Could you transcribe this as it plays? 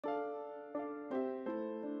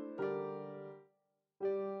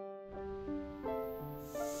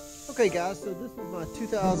Okay guys, so this is my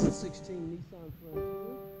 2016 Nissan Frontier.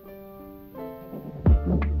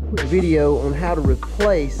 Quick video on how to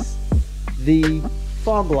replace the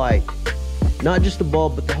fog light. Not just the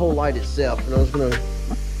bulb, but the whole light itself. And I was gonna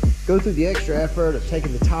go through the extra effort of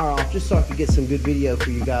taking the tire off just so I could get some good video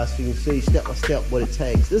for you guys so you can see step by step what it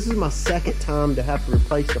takes. This is my second time to have to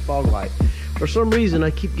replace the fog light. For some reason,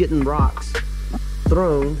 I keep getting rocks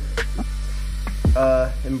thrown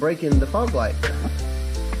and breaking the fog light.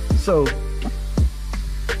 So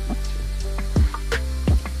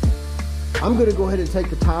I'm gonna go ahead and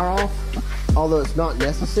take the tire off, although it's not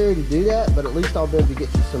necessary to do that, but at least I'll be able to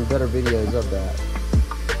get you some better videos of that.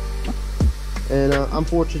 And I'm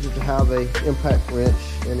fortunate to have a impact wrench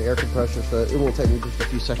and air compressor, so it won't take me just a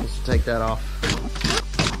few seconds to take that off.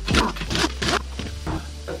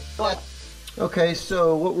 Okay,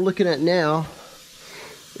 so what we're looking at now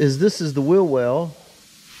is this is the wheel well.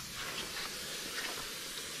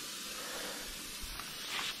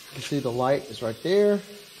 You can see the light is right there,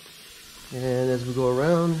 and as we go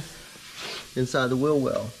around inside the wheel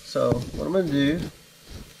well. So what I'm going to do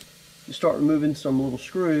is start removing some little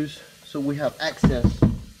screws so we have access to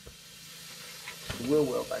the wheel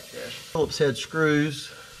well back there. Phillips head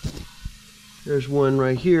screws. There's one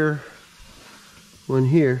right here, one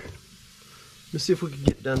here. Let's see if we can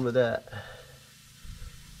get done with that.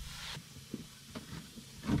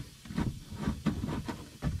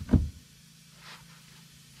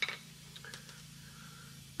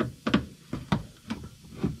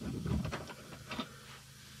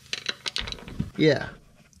 Yeah,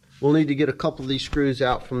 we'll need to get a couple of these screws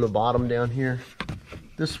out from the bottom down here.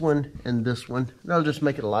 This one and this one. That'll just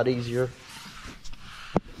make it a lot easier.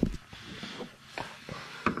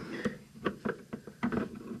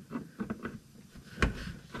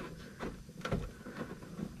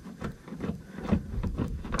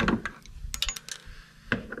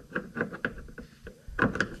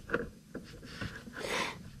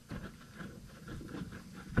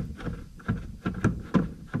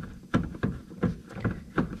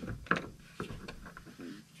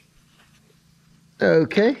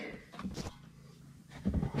 Okay,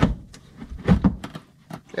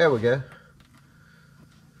 there we go.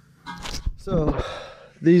 So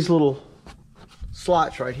these little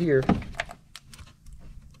slots right here,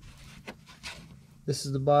 this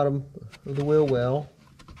is the bottom of the wheel well.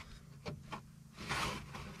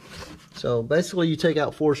 So basically you take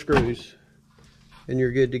out 4 screws and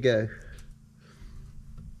you're good to go.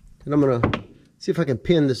 And I'm gonna see if I can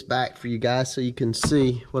pin this back for you guys so you can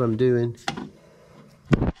see what I'm doing.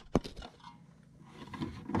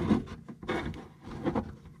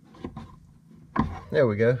 There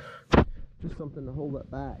we go. Just something to hold that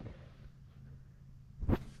back.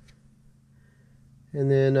 And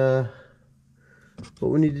then what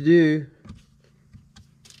we need to do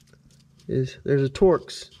is there's a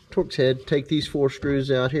Torx head. Take these 4 screws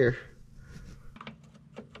out here.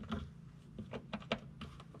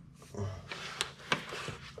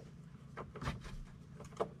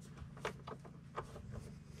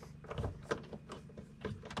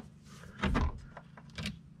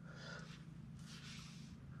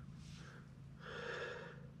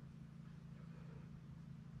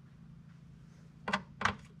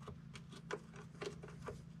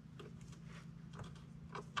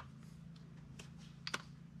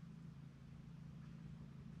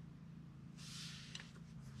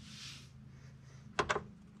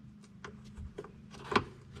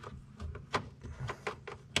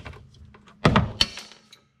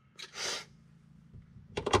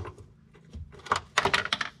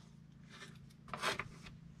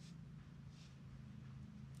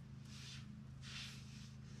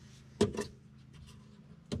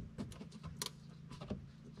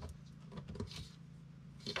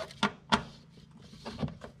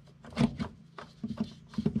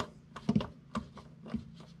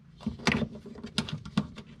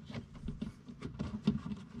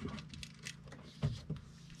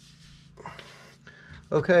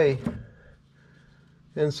 Okay,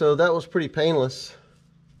 and so that was pretty painless.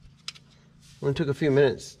 Only took a few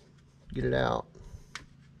minutes to get it out.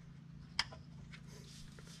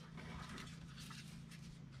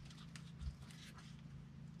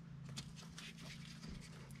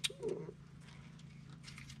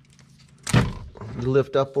 You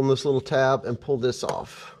lift up on this little tab and pull this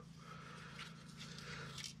off.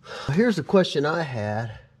 Here's the question I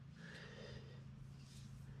had.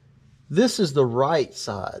 This is the right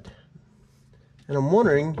side, and I'm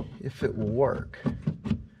wondering if it will work.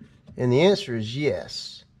 And the answer is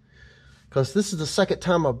yes, because this is the second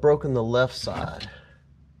time I've broken the left side.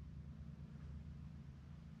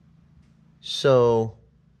 So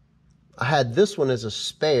I had this one as a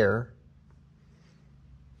spare.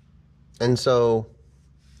 And so,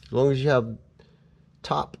 as long as you have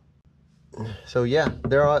top, so yeah,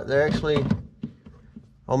 they're actually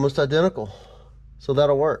almost identical. So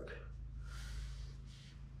that'll work.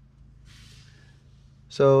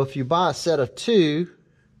 So if you buy a set of 2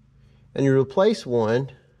 and you replace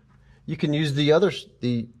one, you can use the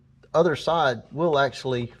other side will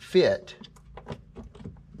actually fit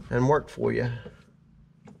and work for you.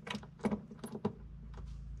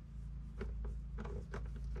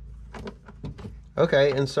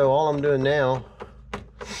 Okay, and so all I'm doing now,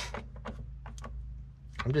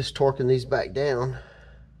 I'm just torquing these back down.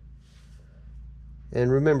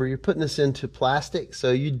 And remember, you're putting this into plastic,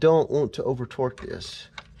 so you don't want to over torque this.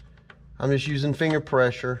 I'm just using finger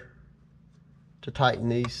pressure to tighten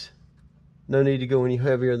these. No need to go any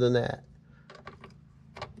heavier than that.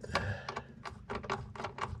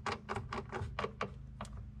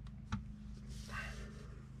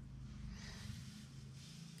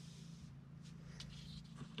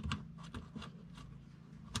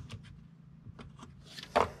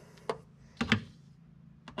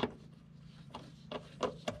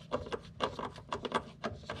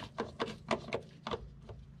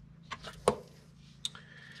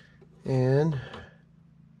 And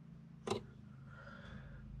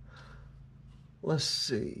let's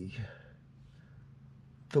see,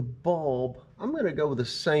 the bulb, I'm going to go with the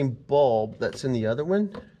same bulb that's in the other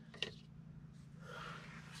one.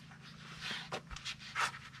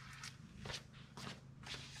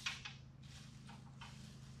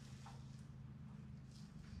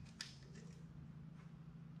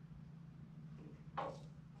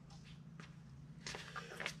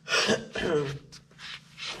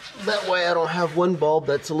 That way I don't have one bulb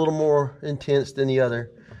that's a little more intense than the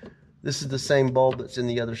other. This is the same bulb that's in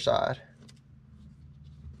the other side.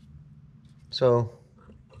 So,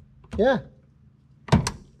 yeah.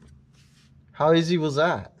 How easy was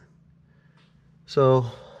that? So,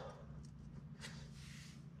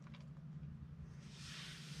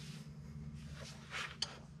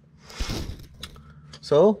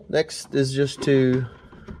 next is just to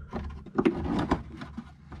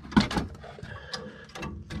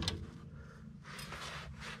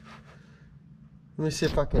let me see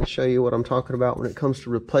if I can show you what I'm talking about when it comes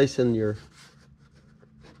to replacing your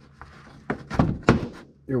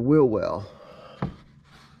wheel well.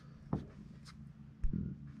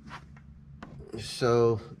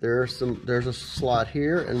 So there's a slot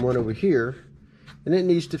here and one over here, and it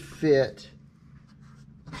needs to fit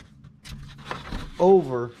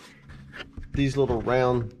over these little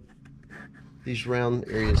round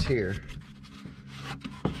areas here.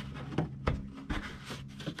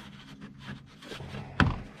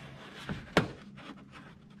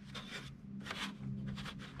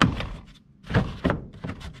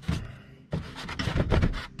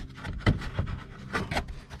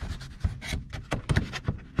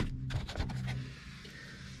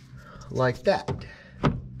 Like that.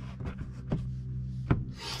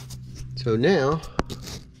 So now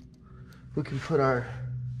we can put our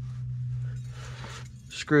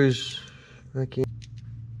screws back in.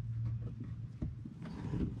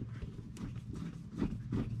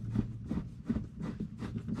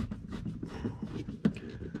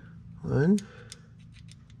 One,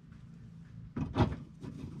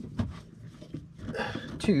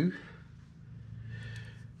 two,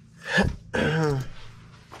 and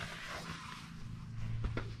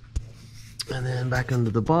then back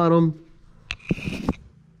under the bottom.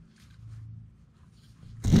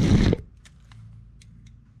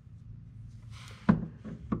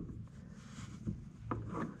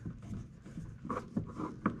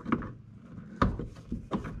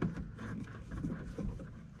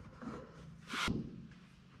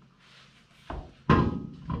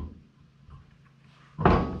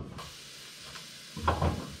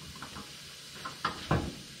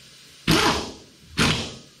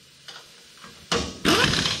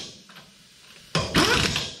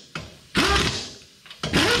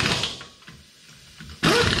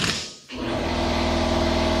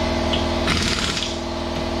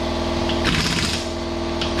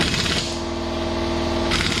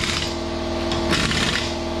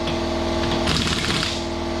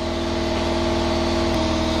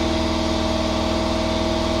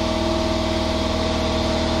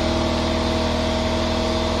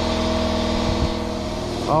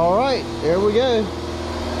 All right, there we go.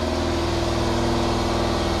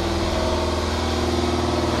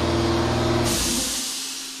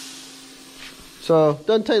 So,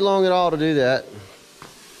 doesn't take long at all to do that.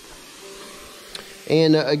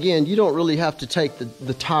 And again, you don't really have to take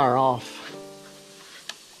the tire off.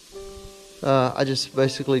 I just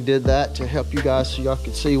basically did that to help you guys so y'all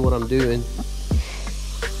could see what I'm doing.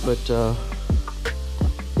 But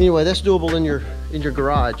anyway, that's doable in your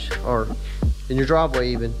garage or in your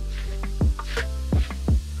driveway even.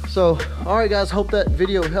 So, all right guys, hope that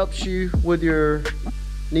video helps you with your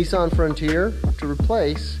Nissan Frontier to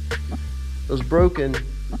replace those broken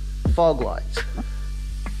fog lights.